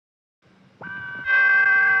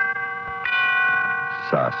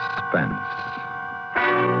Suspense.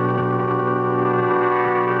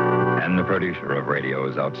 And the producer of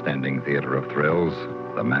radio's outstanding theater of thrills,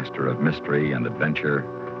 the master of mystery and adventure,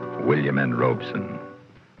 William N. Robeson.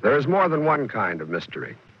 There is more than one kind of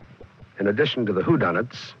mystery. In addition to the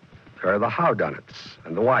whodunits, there are the howdunnits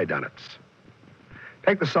and the whydunnits.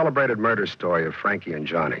 Take the celebrated murder story of Frankie and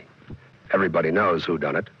Johnny. Everybody knows who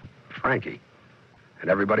done it, Frankie. And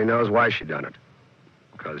everybody knows why she done it,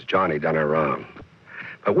 because Johnny done her wrong.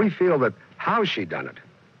 But we feel that how she done it,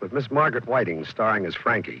 with Miss Margaret Whiting starring as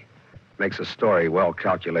Frankie, makes a story well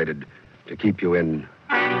calculated to keep you in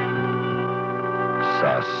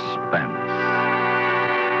Suspense.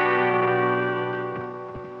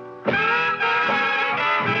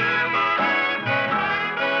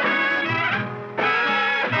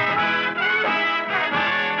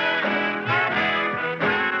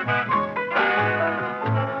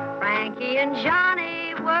 Frankie and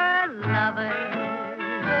Johnny were lovers.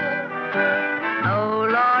 Oh,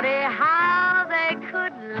 Lordy, how they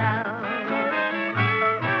could love.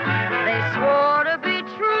 They swore to be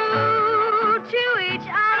true to each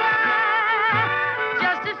other,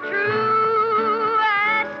 just as true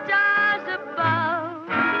as stars above.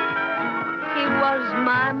 He was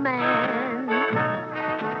my man,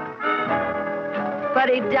 but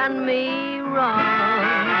he done me wrong.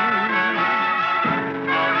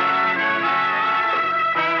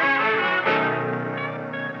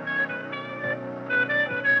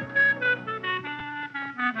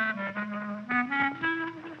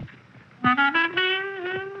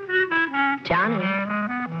 Johnny.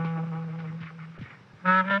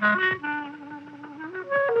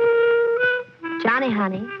 Johnny,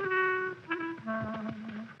 honey.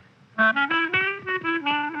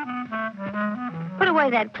 Put away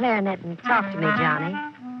that clarinet and talk to me, Johnny.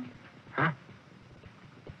 Huh?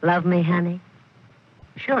 Love me, honey?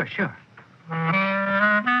 Sure.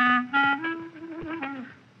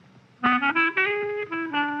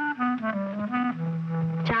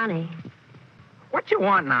 Johnny, What you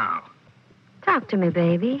want now? talk to me,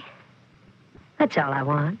 baby. That's all I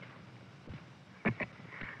want.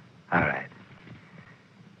 All right.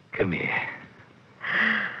 Come here.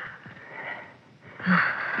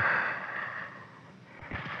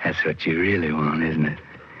 That's what you really want, isn't it?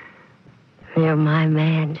 You're my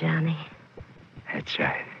man, Johnny. That's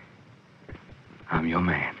right. I'm your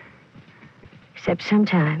man. Except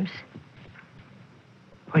sometimes.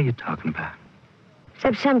 What are you talking about?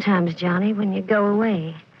 Except sometimes, Johnny, when you go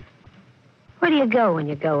away. Where do you go when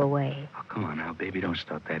you go away? Oh, come on now, baby. Don't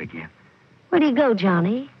start that again. Where do you go,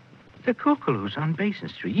 Johnny? The Kookaloo's on Basin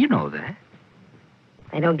Street. You know that.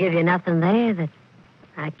 They don't give you nothing there that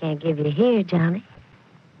I can't give you here, Johnny.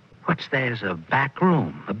 What's there's a back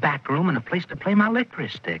room and a place to play my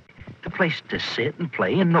licorice stick. The place to sit and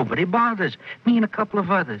play and nobody bothers. Me and a couple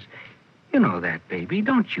of others. You know that, baby.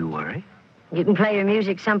 Don't you worry. You can play your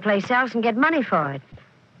music someplace else and get money for it.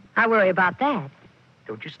 I worry about that.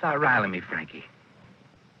 Don't you start riling me, Frankie.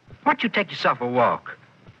 Why don't you take yourself a walk?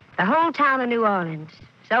 The whole town of New Orleans.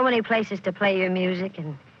 So many places to play your music,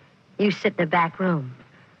 and you sit in the back room.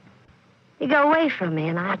 You go away from me,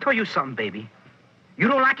 and I'll tell you something, baby. You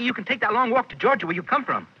don't like it, you can take that long walk to Georgia where you come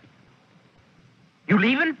from. You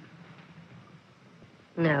leaving?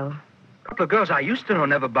 No. A couple of girls I used to know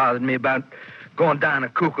never bothered me about going down to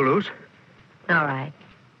Kookaloo's. All right.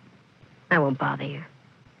 I won't bother you.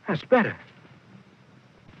 That's better.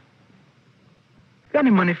 Got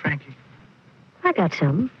any money, Frankie? I got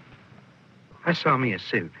some. I saw me a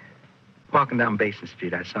suit. Walking down Basin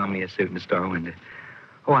Street, I saw me a suit in the store window.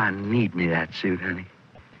 Oh, I need me that suit, honey.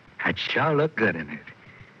 I'd sure look good in it.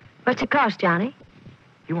 What's it cost, Johnny?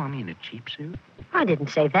 You want me in a cheap suit? I didn't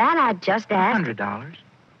say that. I just asked. $100.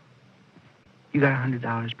 You got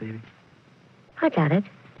 $100, baby? I got it.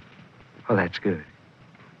 Oh, that's good.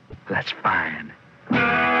 That's fine.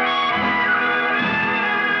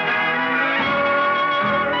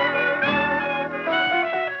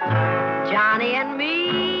 Johnny and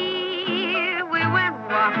me, we went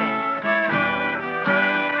walking.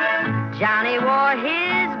 Johnny wore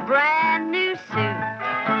his brand new suit.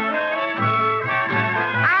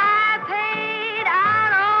 I paid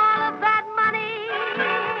out all of that money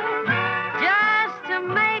just to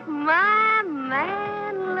make my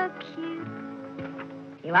man look cute.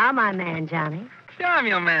 You are my man, Johnny. Sure, I'm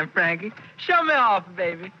your man, Frankie. Show me off,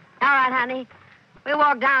 baby. All right, honey. We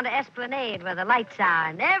walk down to Esplanade where the lights are,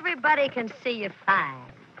 and everybody can see you fine.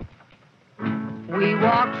 We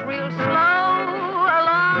walked real slow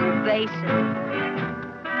along Basin.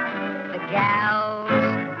 The gals,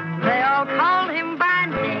 they all called him by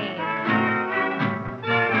name.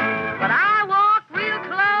 But I walked real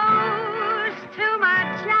close to my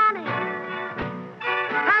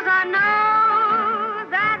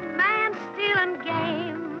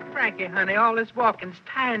honey. All this walking's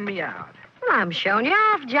tiring me out. Well, I'm showing you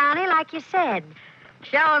off, Johnny, like you said.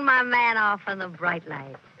 Showing my man off in the bright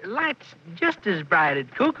light. The light's just as bright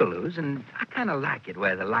at Kookaloo's, and I kind of like it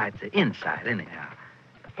where the lights are inside, anyhow.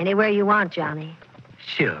 Anywhere you want, Johnny.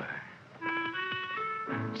 Sure.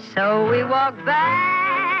 So we walked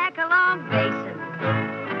back along Basin,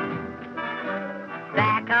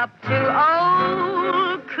 back up to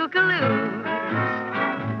old Kookaloo's,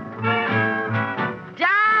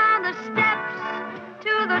 down the steps to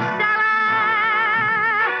the cellar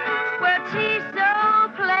where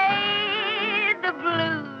Tiso played the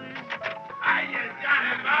blues. Hiya,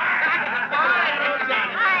 Johnny. Hiya,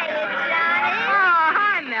 Johnny. Oh,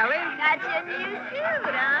 hi, Nellie. Got your new suit,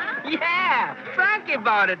 huh? Yeah, Frankie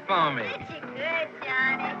bought it for me. Ain't you good,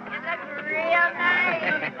 Johnny? You look real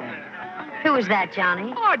nice. Who was that,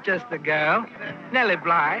 Johnny? Oh, just the girl. Nellie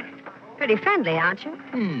Bly. Pretty friendly, aren't you?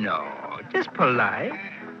 No, just polite.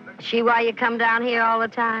 Is she why you come down here all the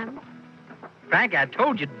time? Frankie, I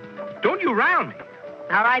told you, don't you round me.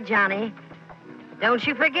 All right, Johnny. Don't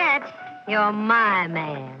you forget, you're my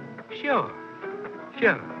man. Sure.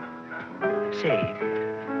 Say,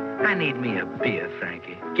 I need me a beer,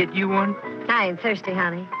 Frankie. Get you one? I ain't thirsty,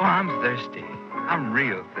 honey. Oh, I'm thirsty. I'm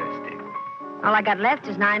real thirsty. All I got left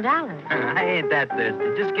is $9. I ain't that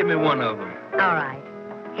thirsty. Just give me one of them. All right.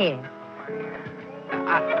 Here.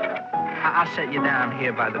 I'll set you down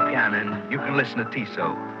here by the piano, and you can listen to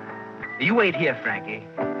Tiso. You wait here, Frankie.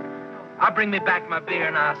 I'll bring me back my beer,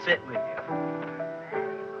 and I'll sit with you.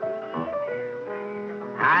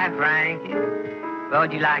 Hi, Frankie. What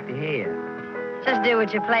would you like to hear? Just do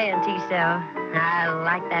what you're playing, Tiso. I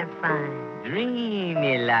like that fine.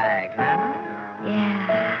 Dreamy like, huh?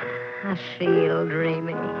 Yeah, I feel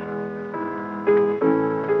dreamy.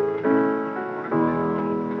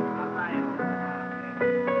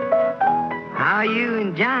 How are you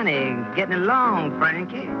and Johnny getting along,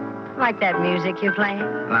 Frankie? Like that music you're playing?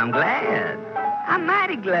 Well, I'm glad. I'm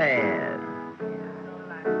mighty glad.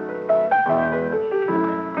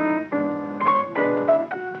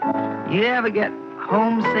 You ever get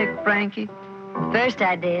homesick, Frankie? First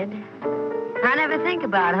I did. I never think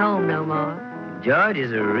about home no more.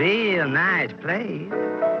 Georgia's a real nice place.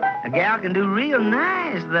 A gal can do real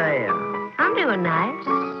nice there. I'm doing nice.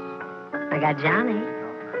 I got Johnny.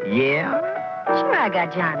 Yeah? Sure, I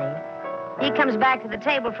got Johnny. He comes back to the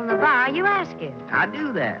table from the bar, you ask him. I'll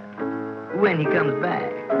do that. When he comes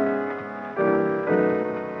back.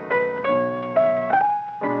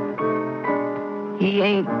 He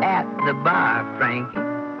ain't at the bar, Frankie.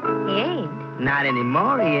 He ain't. Not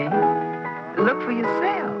anymore, he ain't. Look for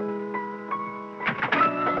yourself.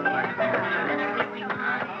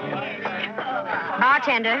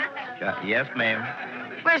 Bartender, Yes, ma'am.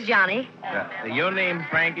 where's Johnny? Your name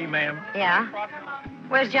Frankie, ma'am? Yeah.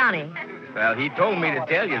 Where's Johnny? Well, he told me to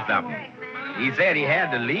tell you something. He said he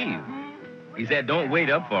had to leave. He said don't wait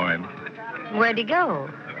up for him. Where'd he go?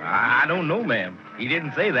 I don't know, ma'am. He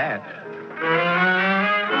didn't say that.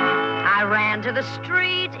 I ran to the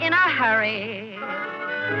street in a hurry.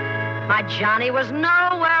 My Johnny was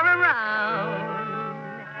nowhere around.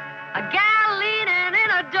 A gal leaning in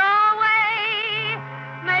a doorway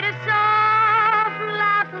made a soft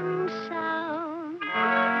laughing sound.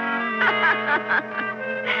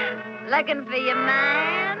 Looking for your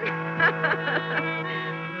man?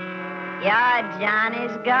 Your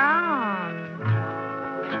Johnny's gone.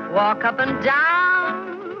 Walk up and down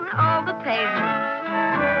all the pavement.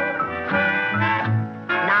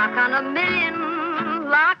 Knock on a million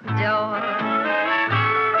locked doors.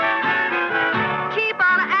 Keep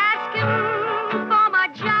on asking for my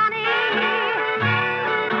Johnny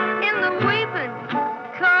in the weeping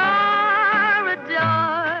corridors.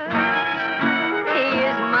 He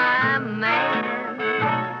is my man.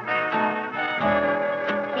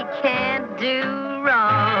 He can't do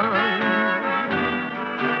wrong.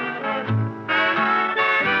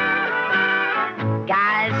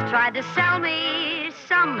 Guys tried to sell me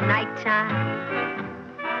some nighttime.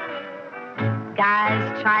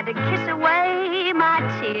 Guys tried to kiss away my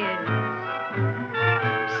tears.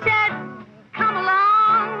 Said, come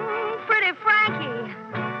along, pretty Frankie.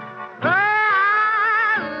 Oh,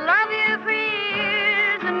 I'll love you for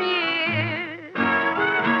years and years.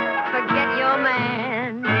 Forget your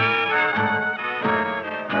man.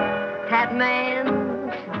 That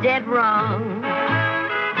man's dead wrong.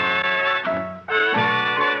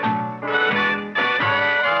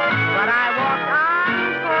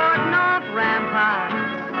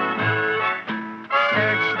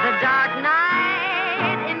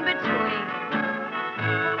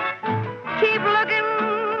 Keep looking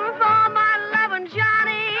for my loving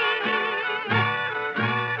Johnny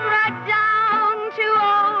right down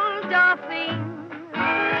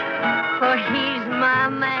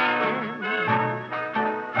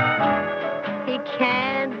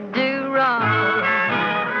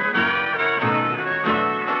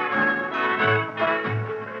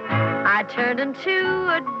turned into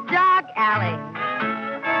a dark alley.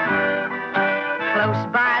 Close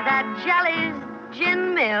by that Jelly's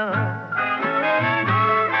gin mill,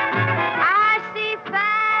 I see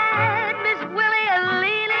fat Miss Willie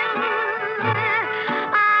a-leaning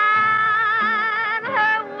on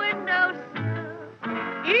her windowsill.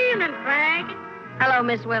 Evening, Frank. Hello,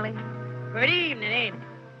 Miss Willie. Good evening, ain't it?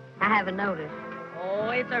 I haven't noticed. Oh,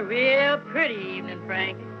 it's a real pretty evening,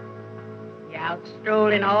 Frankie. You out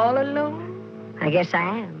strolling all alone? I guess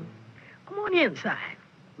I am. Come on inside.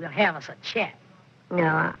 We'll have us a chat.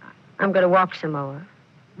 No, I'm going to walk some more.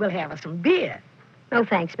 We'll have us some beer. No,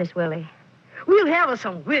 thanks, Miss Willie. We'll have us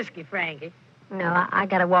some whiskey, Frankie. No, I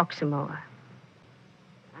got to walk some more.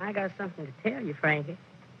 I got something to tell you, Frankie.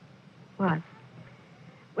 What?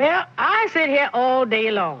 Well, I sit here all day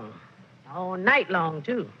long. All night long,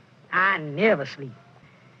 too. I never sleep.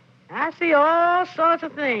 I see all sorts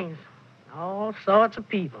of things. All sorts of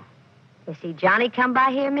people. You see Johnny come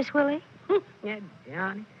by here, Miss Willie? Yeah,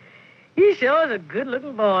 Johnny. He sure is a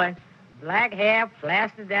good-looking boy. Black hair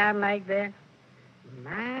plastered down like that.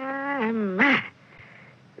 My.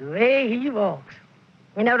 The way he walks.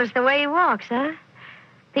 You notice the way he walks, huh?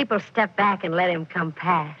 People step back and let him come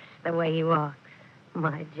past the way he walks.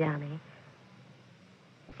 My Johnny.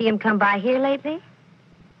 See him come by here lately?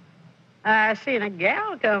 I seen a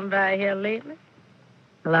gal come by here lately.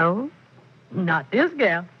 Alone? Not this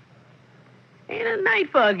gal. Ain't a night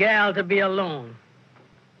for a gal to be alone.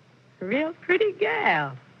 A real pretty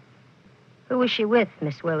gal. Who was she with,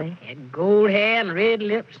 Miss Willie? Had gold hair and red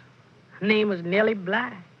lips. Her name was Nellie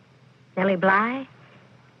Bly. Nellie Bly?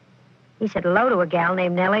 He said hello to a gal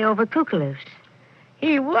named Nellie over Kookaloo's.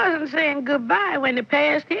 He wasn't saying goodbye when they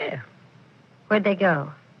passed here. Where'd they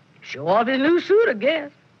go? Show off his new suit, I guess.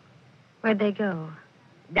 Where'd they go?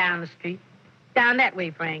 Down the street. Down that way,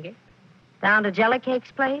 Frankie. Down to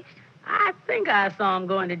Jellycake's place? I think I saw him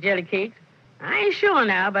going to Jellycake's. I ain't sure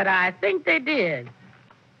now, but I think they did.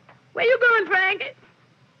 Where you going, Frankie?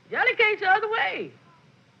 Jellycake's the other way.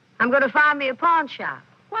 I'm going to find me a pawn shop.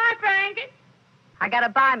 Why, Frankie? I got to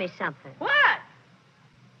buy me something. What?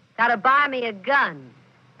 Got to buy me a gun.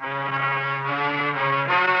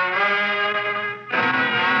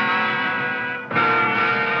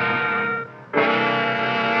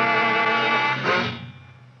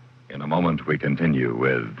 In a moment, we continue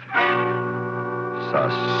with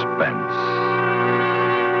Suspense.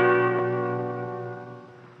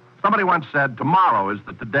 Somebody once said, tomorrow is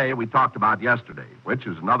the today we talked about yesterday, which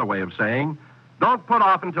is another way of saying, don't put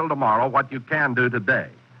off until tomorrow what you can do today.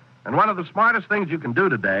 And one of the smartest things you can do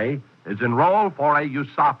today is enroll for a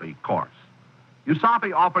USAPI course.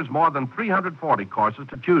 USAPI offers more than 340 courses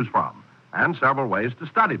to choose from and several ways to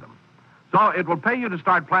study them. So it will pay you to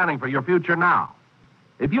start planning for your future now.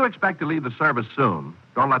 If you expect to leave the service soon,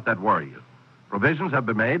 don't let that worry you. Provisions have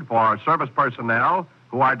been made for service personnel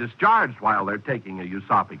who are discharged while they're taking a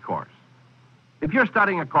USAPI course. If you're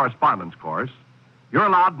studying a correspondence course, you're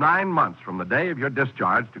allowed 9 months from the day of your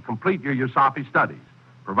discharge to complete your USAPI studies,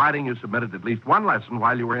 providing you submitted at least one lesson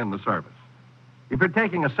while you were in the service. If you're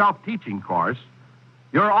taking a self-teaching course,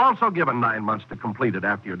 you're also given 9 months to complete it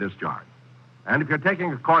after your discharge. And if you're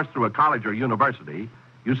taking a course through a college or university,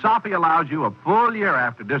 USAPI allows you a full year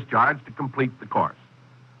after discharge to complete the course.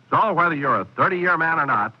 So whether you're a 30-year man or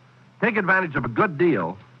not, take advantage of a good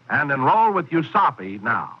deal and enroll with USAPI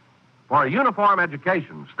now. For a uniform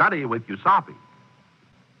education, study with USAPI.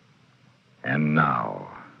 And now,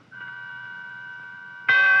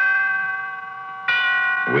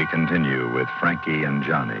 we continue with Frankie and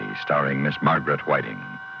Johnny, starring Miss Margaret Whiting.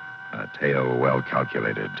 A tale well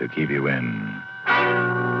calculated to keep you in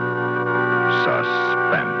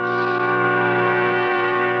suspense.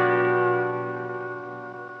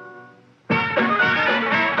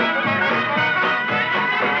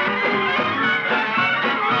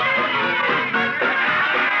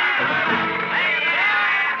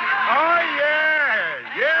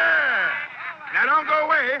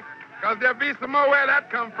 Because there'll be some more where that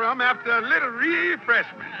come from after a little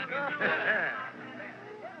refreshment.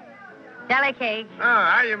 Jellycake. Oh,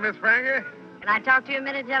 how you, Miss Frankie? Can I talk to you a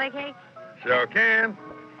minute, Jellycake? Sure can.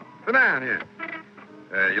 Sit down here.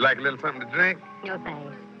 You like a little something to drink? No,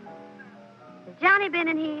 thanks. Has Johnny been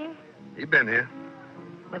in here? He been here.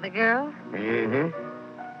 With a girl? Mm-hmm.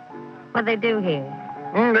 What'd they do here?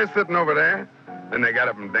 They're sitting over there. Then they got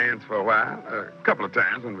up and danced for a while. A couple of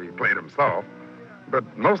times when we played them soft.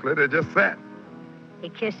 But mostly they just sat. He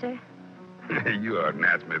kiss her? You oughtn't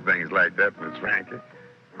ask me things like that, Miss Frankie.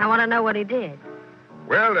 I want to know what he did.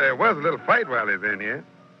 Well, there was a little fight while he was in here.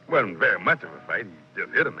 Wasn't very much of a fight. He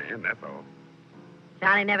just hit a man, that's all.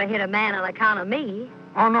 Johnny never hit a man on account of me.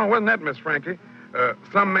 Oh, no, wasn't that, Miss Frankie?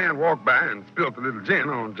 Some man walked by and spilled a little gin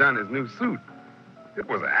on Johnny's new suit. It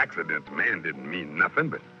was an accident. The man didn't mean nothing,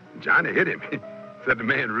 but Johnny hit him. Said the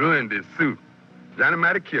man ruined his suit. Johnny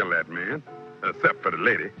might have killed that man, except for the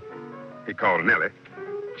lady. He called Nellie.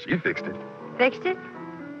 She fixed it. Fixed it?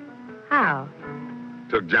 How?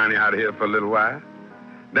 Took Johnny out of here for a little while.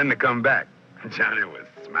 Then they come back. Johnny was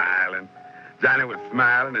smiling. Johnny was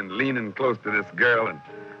smiling and leaning close to this girl and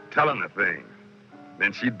telling her things.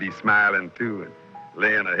 Then she'd be smiling, too, and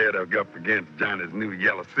laying her head up against Johnny's new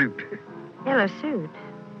yellow suit. Yellow suit?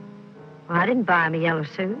 Well, I didn't buy him a yellow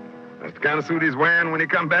suit. That's the kind of suit he's wearing when he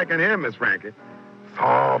come back in here, Miss Frankie.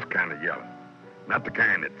 Soft kind of yellow. Not the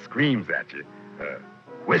kind that screams at you.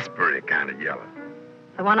 Whispery kind of yellow.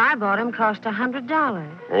 The one I bought him cost $100.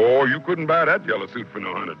 Oh, you couldn't buy that yellow suit for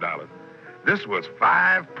no $100. This was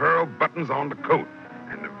 5 pearl buttons on the coat,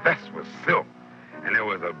 and the vest was silk, and there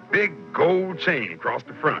was a big gold chain across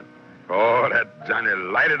the front. Oh, that Johnny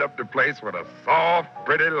lighted up the place with a soft,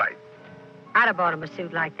 pretty light. I'd have bought him a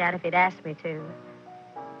suit like that if he'd asked me to.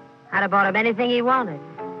 I'd have bought him anything he wanted.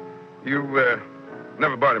 You,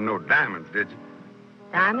 never bought him no diamonds, did you?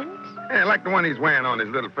 Diamonds? Yeah, like the one he's wearing on his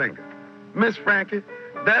little finger. Miss Frankie,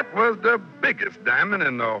 that was the biggest diamond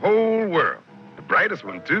in the whole world. The brightest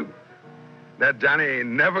one, too. That Johnny ain't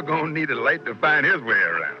never gonna need a light to find his way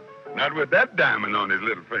around. Not with that diamond on his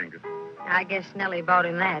little finger. I guess Nellie bought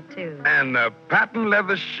him that, too. And the patent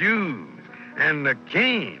leather shoes. And the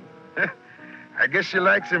cane. I guess she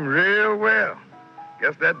likes him real well.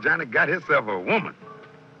 Guess that Johnny got himself a woman.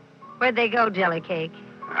 Where'd they go, Jelly Cake?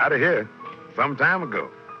 Out of here. Some time ago.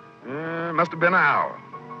 Must have been an hour.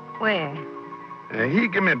 Where? He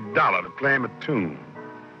gave me $1 to play him a tune.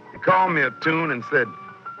 He called me a tune and said,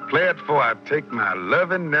 play it before I take my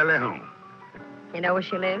loving Nellie home. You know where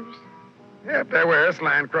she lives? Yeah, there where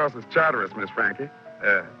S-Line crosses Charteris, Miss Frankie.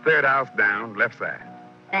 Third house down, left side.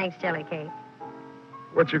 Thanks, Jelly Cake.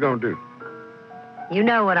 What you gonna do? You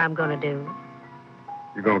know what I'm gonna do.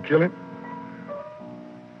 You gonna kill him?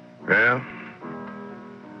 Well,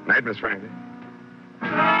 night, Miss Frankie.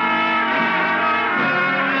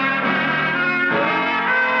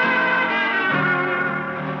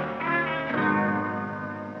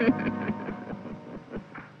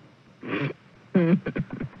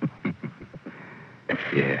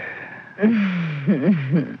 Yeah.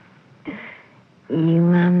 You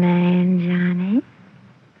my man, Johnny?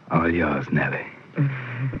 All yours, Nellie.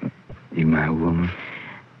 You my woman?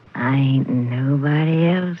 I ain't nobody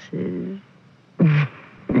else's.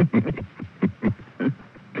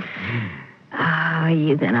 Oh,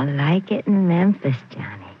 you gonna like it in Memphis,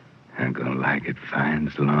 Johnny. I'm gonna like it fine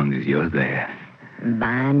as long as you're there. By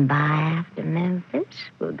and by after Memphis,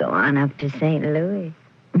 we'll go on up to St. Louis.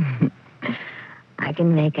 I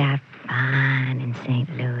can make out fine in St.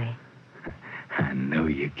 Louis. I know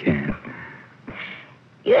you can.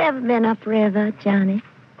 You ever been upriver, Johnny?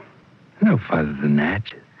 No farther than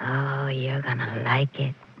Natchez. Oh, you're gonna like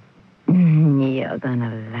it. You're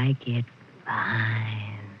gonna like it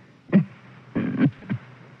fine.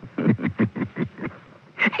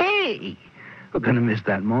 Hey! We're gonna miss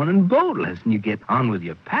that morning boat lesson. You get on with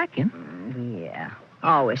your packing. Yeah.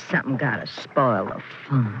 Always something gotta spoil the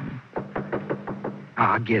fun.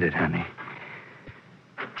 I'll get it, honey.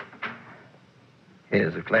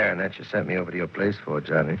 Here's the clarinet you sent me over to your place for,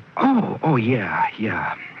 Johnny. Oh,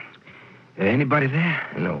 yeah. Anybody there?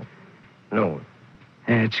 No.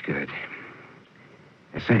 That's good.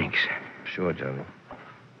 Thanks. Sure, Johnny.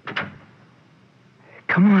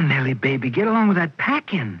 Come on, Nellie, baby. Get along with that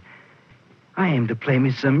packing. I aim to play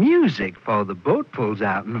me some music before the boat pulls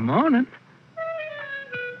out in the morning.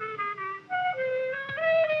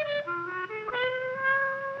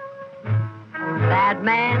 That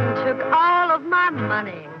man took all of my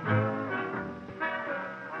money.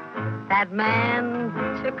 That man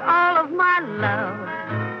took all of my love.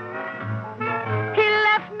 He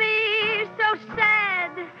left me so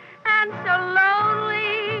sad and so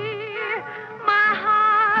lonely. My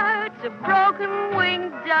heart's a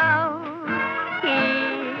broken-winged dove. He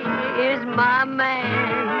is my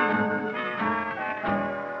man,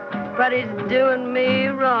 but he's doing me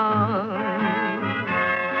wrong.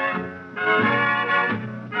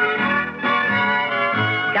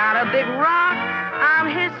 Got a big rock on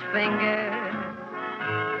his finger,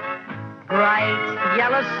 bright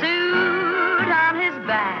yellow suit on his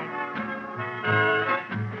back,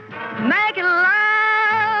 making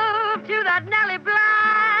love to that Nellie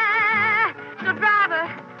Bly. So driver,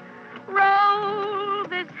 roll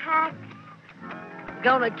this hack.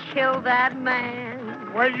 Gonna kill that man.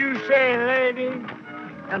 What'd you say, lady?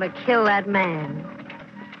 Gonna kill that man.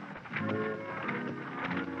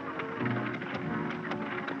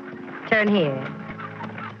 Turn here.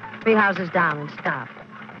 3 houses down and stop.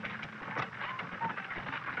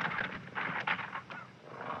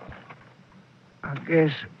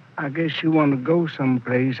 I guess you want to go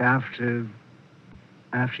someplace after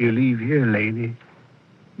you leave here, lady.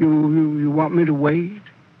 You want me to wait?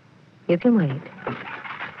 You can wait.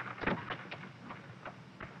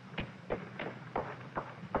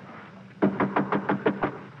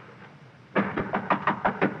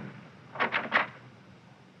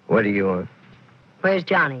 What do you want? Where's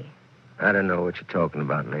Johnny? I don't know what you're talking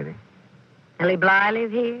about, lady. Ellie Bly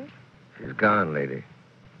live here? She's gone, lady.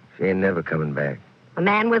 She ain't never coming back. A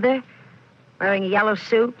man with her? Wearing a yellow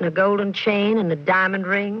suit and a golden chain and a diamond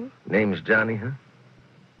ring? Name's Johnny, huh?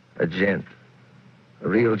 A gent. A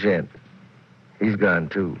real gent. He's gone,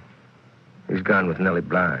 too. He's gone with Nellie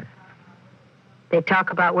Bly. They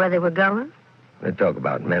talk about where they were going? They talk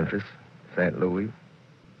about Memphis, St. Louis,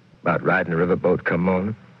 about riding a riverboat come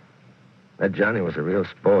morning. That Johnny was a real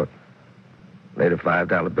sport. Laid a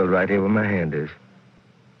 $5 bill right here where my hand is.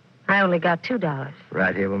 I only got $2.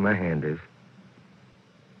 Right here where my hand is.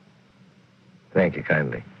 Thank you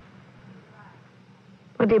kindly.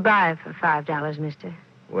 What did he buy for $5, mister?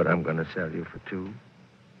 What I'm going to sell you for $2.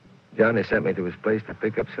 Johnny sent me to his place to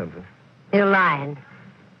pick up something. You're lying.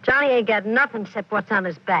 Johnny ain't got nothing except what's on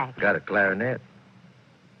his back. Got a clarinet.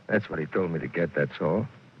 That's what he told me to get, that's all.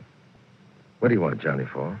 What do you want Johnny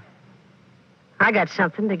for? I got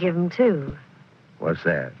something to give him, too. What's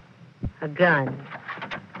that? A gun.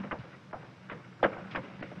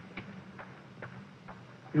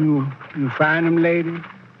 You find him, lady?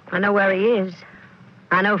 I know where he is.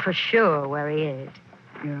 I know for sure where he is.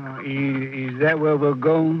 Is that where we're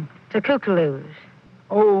going? To Kookaloo's.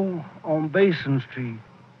 Oh, on Basin Street.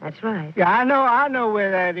 That's right. Yeah, I know where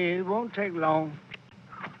that is. It won't take long.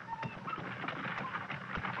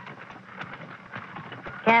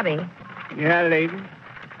 Cabby. Yeah, lady.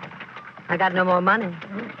 I got no more money.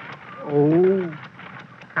 Oh.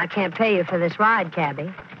 I can't pay you for this ride,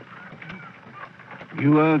 cabby.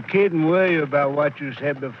 You weren't kidding, were you, about what you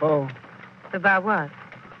said before? About what?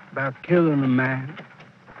 About killing a man.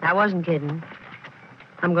 I wasn't kidding.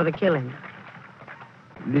 I'm going to kill him.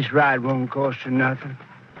 This ride won't cost you nothing.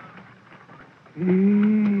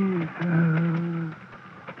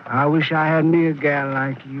 I wish I had me a gal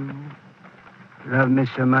like you. Love me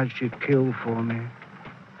so much you'd kill for me.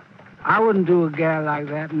 I wouldn't do a gal like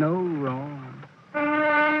that no wrong.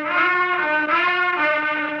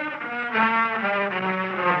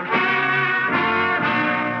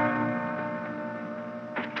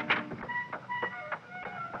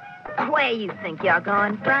 Where you think you're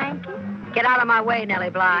going, Frankie? Get out of my way, Nellie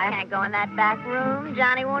Bly. You can't go in that back room.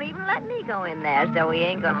 Johnny won't even let me go in there, so he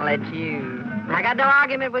ain't gonna let you. I got no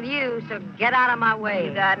argument with you, so get out of my way.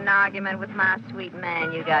 You got an argument with my sweet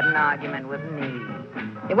man. You got an argument with me.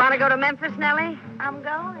 You want to go to Memphis, Nellie? I'm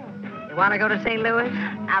going. You want to go to St. Louis?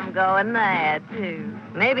 I'm going there, too.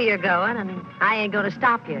 Maybe you're going, and I ain't going to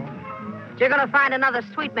stop you. But you're going to find another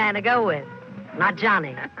sweet man to go with. Not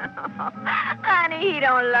Johnny. Honey, he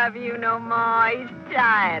don't love you no more. He's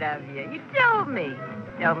tired of you. You told me.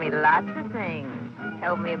 Told me lots of things.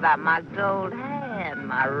 Told me about my gold hair and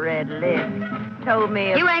my red lips. Told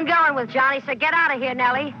me... You ain't going with Johnny, so get out of here,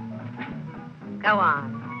 Nellie. Go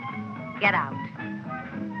on. Get out.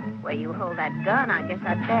 Where you hold that gun, I guess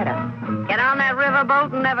I'd better. Get on that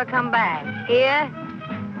riverboat and never come back. Here?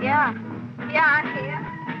 Yeah. Yeah, I'm here.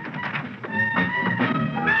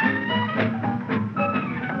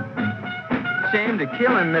 Shame to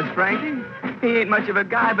kill him, Miss Frankie. He ain't much of a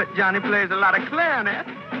guy, but Johnny plays a lot of clarinet.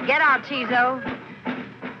 Get out, Chizo.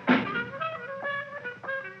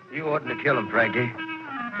 You oughtn't to kill him, Frankie.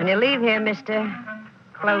 When you leave here, mister,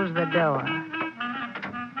 close the door.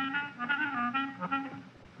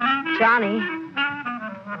 Johnny.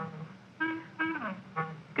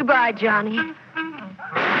 Goodbye, Johnny.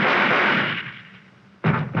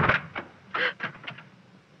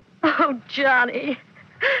 Oh, Johnny.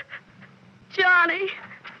 Johnny.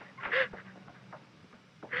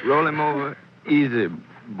 Roll him over easy,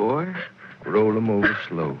 boy. Roll him over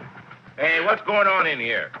slow. Hey, what's going on in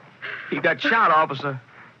here? He got shot, officer.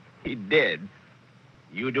 He dead.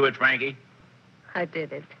 You do it, Frankie? I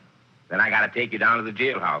did it. Then I gotta take you down to the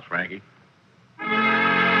jailhouse, Frankie.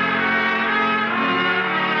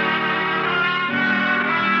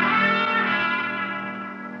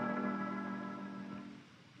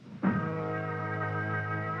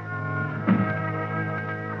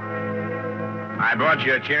 I brought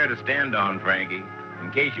you a chair to stand on, Frankie,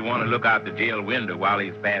 in case you want to look out the jail window while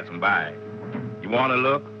he's passing by. You want to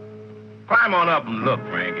look? Climb on up and look,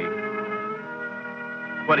 Frankie.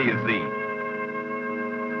 What do you see?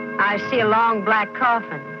 I see a long black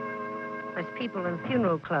coffin. There's people in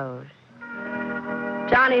funeral clothes.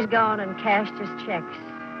 Johnny's gone and cashed his checks.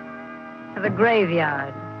 To the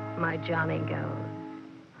graveyard, my Johnny goes.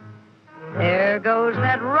 There goes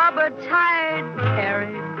that rubber-tired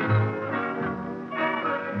carriage.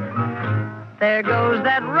 There goes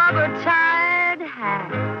that rubber-tired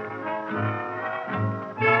hat.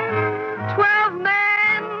 12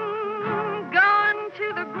 men going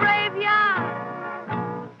to the graveyard.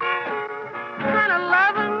 Kind of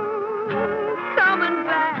loving coming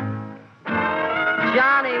back.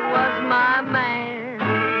 Johnny was my man,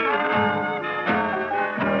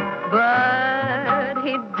 but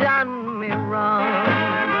he done me wrong.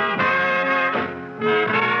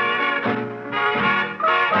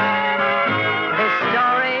 This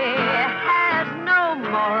story has no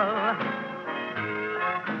moral.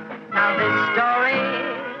 Now this story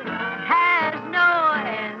has no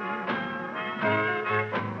end.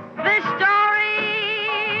 This story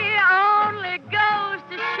only goes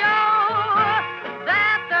to show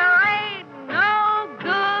that there ain't no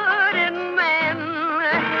good in men.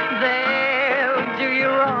 They'll do you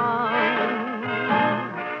wrong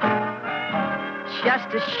just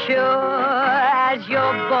as sure as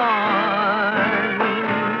you're born.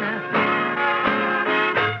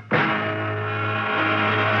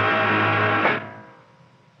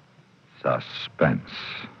 Suspense,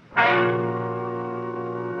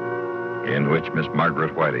 in which Miss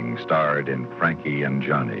Margaret Whiting starred in Frankie and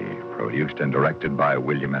Johnny, produced and directed by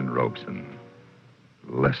William N. Robeson.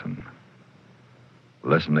 Listen.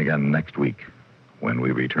 Listen again next week when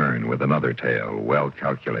we return with another tale well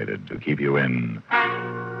calculated to keep you in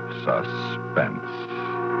suspense.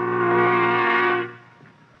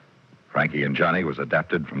 Frankie and Johnny was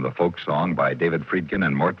adapted from the folk song by David Friedkin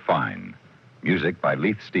and Mort Fine. Music by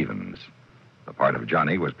Leith Stevens. The part of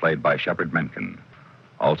Johnny was played by Shepard Menken.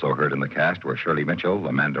 Also heard in the cast were Shirley Mitchell,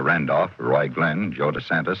 Amanda Randolph, Roy Glenn, Joe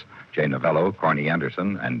DeSantis, Jay Novello, Corny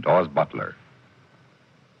Anderson, and Dawes Butler.